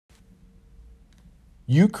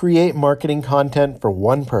You create marketing content for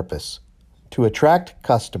one purpose: to attract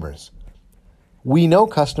customers. We know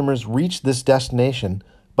customers reach this destination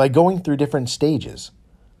by going through different stages.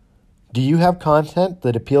 Do you have content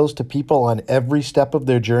that appeals to people on every step of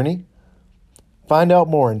their journey? Find out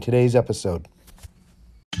more in today's episode.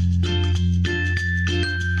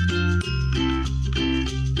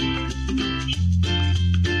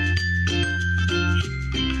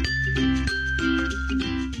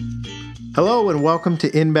 Hello and welcome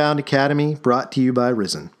to Inbound Academy, brought to you by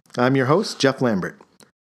Risen. I'm your host, Jeff Lambert.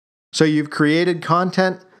 So you've created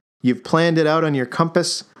content, you've planned it out on your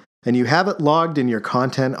compass, and you have it logged in your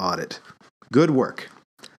content audit. Good work.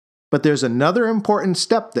 But there's another important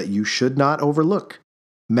step that you should not overlook: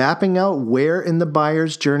 mapping out where in the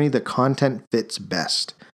buyer's journey the content fits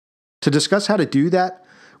best. To discuss how to do that,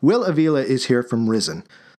 Will Avila is here from Risen.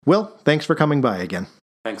 Will, thanks for coming by again.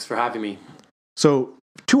 Thanks for having me. So,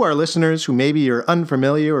 to our listeners who maybe are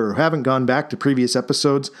unfamiliar or haven't gone back to previous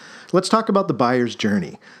episodes, let's talk about the buyer's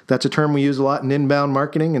journey. That's a term we use a lot in inbound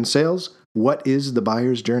marketing and sales. What is the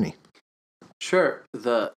buyer's journey? Sure.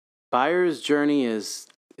 The buyer's journey is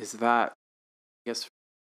that, I guess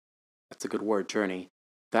that's a good word, journey,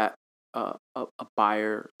 that a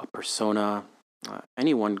buyer, a persona,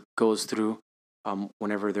 anyone goes through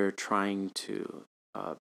whenever they're trying to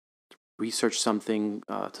research something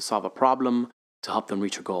to solve a problem, to help them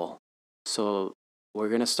reach a goal. So we're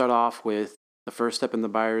going to start off with the first step in the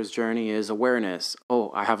buyer's journey is awareness. Oh,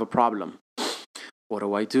 I have a problem. What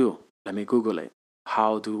do I do? Let me Google it.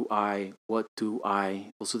 What do I,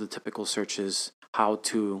 those are the typical searches, how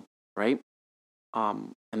to, right?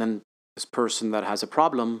 And then this person that has a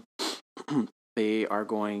problem, they are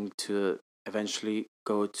going to eventually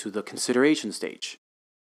go to the consideration stage.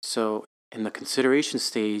 So in the consideration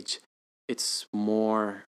stage, it's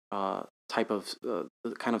more the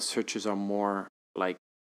kind of searches are more like,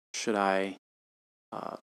 should I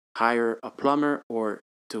hire a plumber or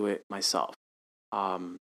do it myself?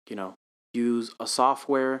 Use a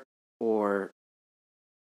software or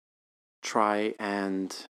try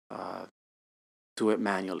and do it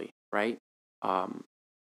manually, right? The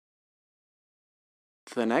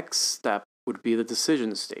next step would be the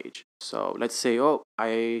decision stage. So let's say,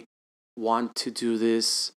 I want to do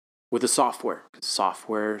this with the software.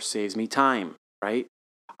 Software saves me time, right?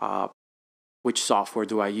 Which software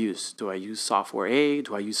do I use? Do I use software A?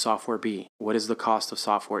 Do I use software B? What is the cost of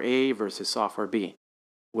software A versus software B?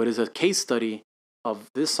 What is a case study of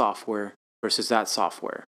this software versus that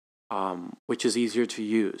software? Which is easier to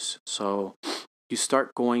use? So you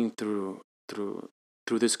start going through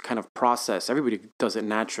this kind of process. Everybody does it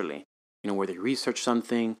naturally, where they research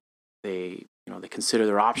something, they consider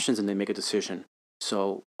their options and they make a decision.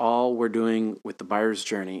 So all we're doing with the buyer's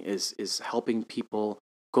journey is helping people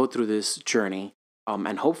go through this journey,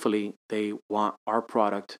 and hopefully they want our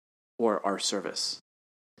product or our service.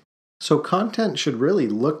 So content should really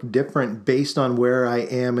look different based on where I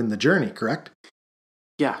am in the journey, correct?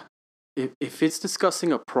 Yeah. If it's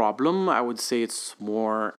discussing a problem, I would say it's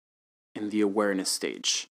more in the awareness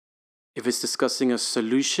stage. If it's discussing a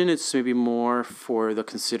solution, it's maybe more for the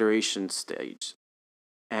consideration stage.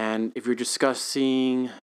 And if you're discussing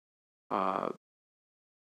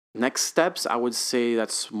next steps, I would say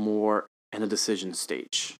that's more in the decision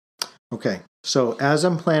stage. Okay, so as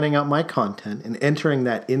I'm planning out my content and entering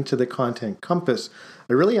that into the content compass,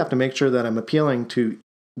 I really have to make sure that I'm appealing to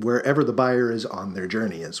wherever the buyer is on their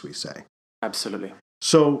journey, as we say. Absolutely.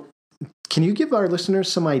 So can you give our listeners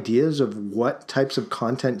some ideas of what types of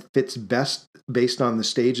content fits best based on the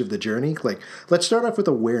stage of the journey? Like, let's start off with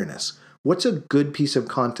awareness. What's a good piece of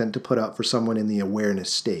content to put out for someone in the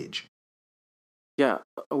awareness stage? Yeah,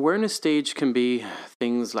 awareness stage can be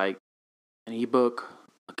things like an ebook,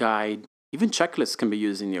 a guide, even checklists can be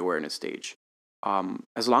used in the awareness stage,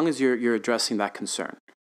 as long as you're addressing that concern.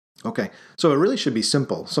 Okay, so it really should be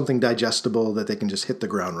simple, something digestible that they can just hit the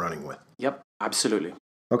ground running with. Yep, absolutely.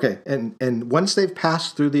 Okay, and once they've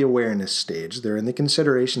passed through the awareness stage, they're in the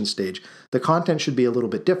consideration stage, the content should be a little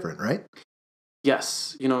bit different, right?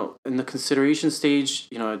 Yes, in the consideration stage,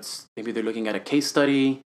 it's maybe they're looking at a case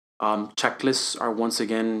study. Checklists are once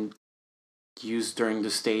again used during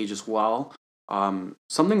this stage as well.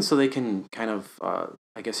 Something so they can kind of,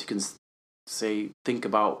 I guess you can say, think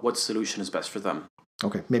about what solution is best for them.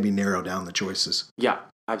 Okay, maybe narrow down the choices. Yeah,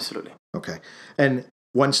 absolutely. Okay, and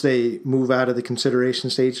once they move out of the consideration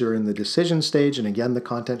stage, they're in the decision stage, and again, the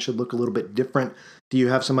content should look a little bit different. Do you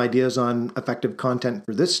have some ideas on effective content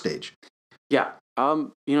for this stage? Yeah.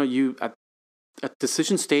 You at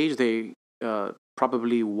decision stage, they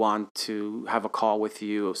probably want to have a call with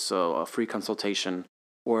you, so a free consultation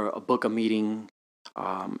or book a meeting.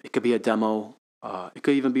 It could be a demo. It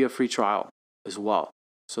could even be a free trial as well.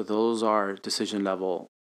 So those are decision level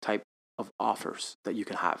type of offers that you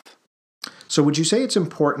can have. So would you say it's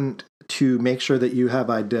important to make sure that you have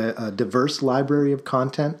a diverse library of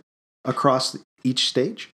content across each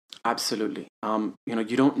stage? Absolutely.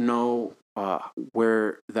 You don't know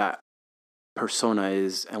where that persona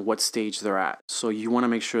is and what stage they're at. So you want to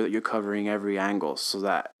make sure that you're covering every angle so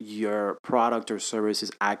that your product or service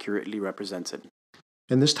is accurately represented.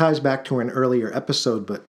 And this ties back to an earlier episode,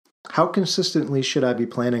 but how consistently should I be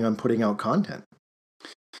planning on putting out content?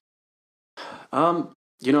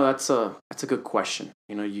 That's a good question.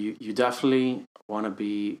 You definitely want to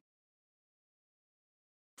be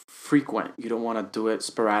frequent. You don't want to do it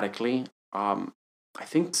sporadically. I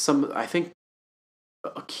think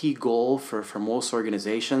a key goal for most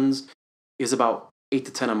organizations is about 8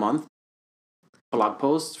 to 10 a month blog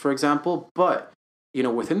posts, for example. But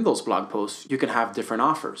within those blog posts, you can have different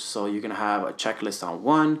offers. So you can have a checklist on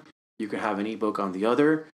one, you can have an ebook on the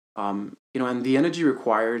other. And the energy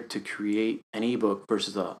required to create an ebook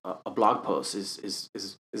versus a blog post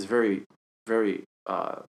is very, very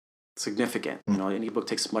significant. An ebook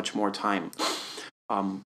takes much more time.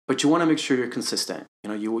 But you want to make sure you're consistent.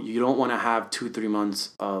 You don't want to have 2-3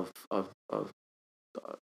 months of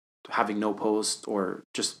having no post or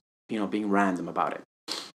just being random about it.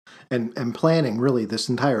 And planning, really, this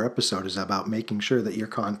entire episode is about making sure that your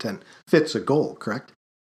content fits a goal, correct?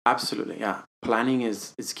 Absolutely, yeah. Planning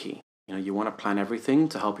is key. You want to plan everything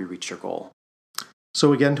to help you reach your goal.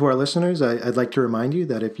 So again, to our listeners, I'd like to remind you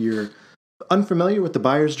that if you're unfamiliar with the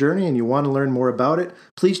buyer's journey and you want to learn more about it,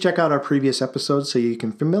 please check out our previous episodes so you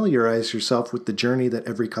can familiarize yourself with the journey that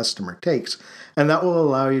every customer takes. And that will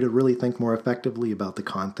allow you to really think more effectively about the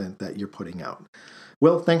content that you're putting out.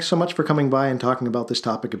 Will, thanks so much for coming by and talking about this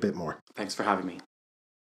topic a bit more. Thanks for having me.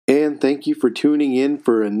 And thank you for tuning in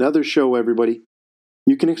for another show, everybody.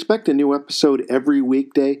 You can expect a new episode every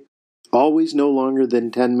weekday, always no longer than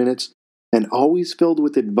 10 minutes, and always filled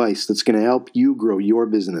with advice that's going to help you grow your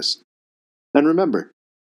business. And remember,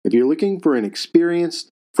 if you're looking for an experienced,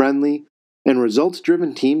 friendly, and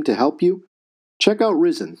results-driven team to help you, check out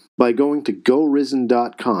Risen by going to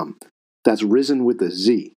gorisen.com. That's Risen with a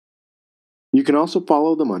Z. You can also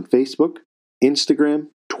follow them on Facebook, Instagram,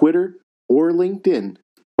 Twitter, or LinkedIn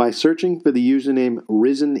by searching for the username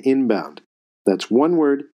Risen Inbound. That's one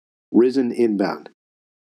word, Risen Inbound.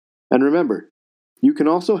 And remember, you can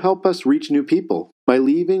also help us reach new people by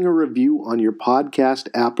leaving a review on your podcast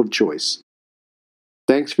app of choice.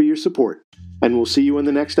 Thanks for your support, and we'll see you in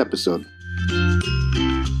the next episode.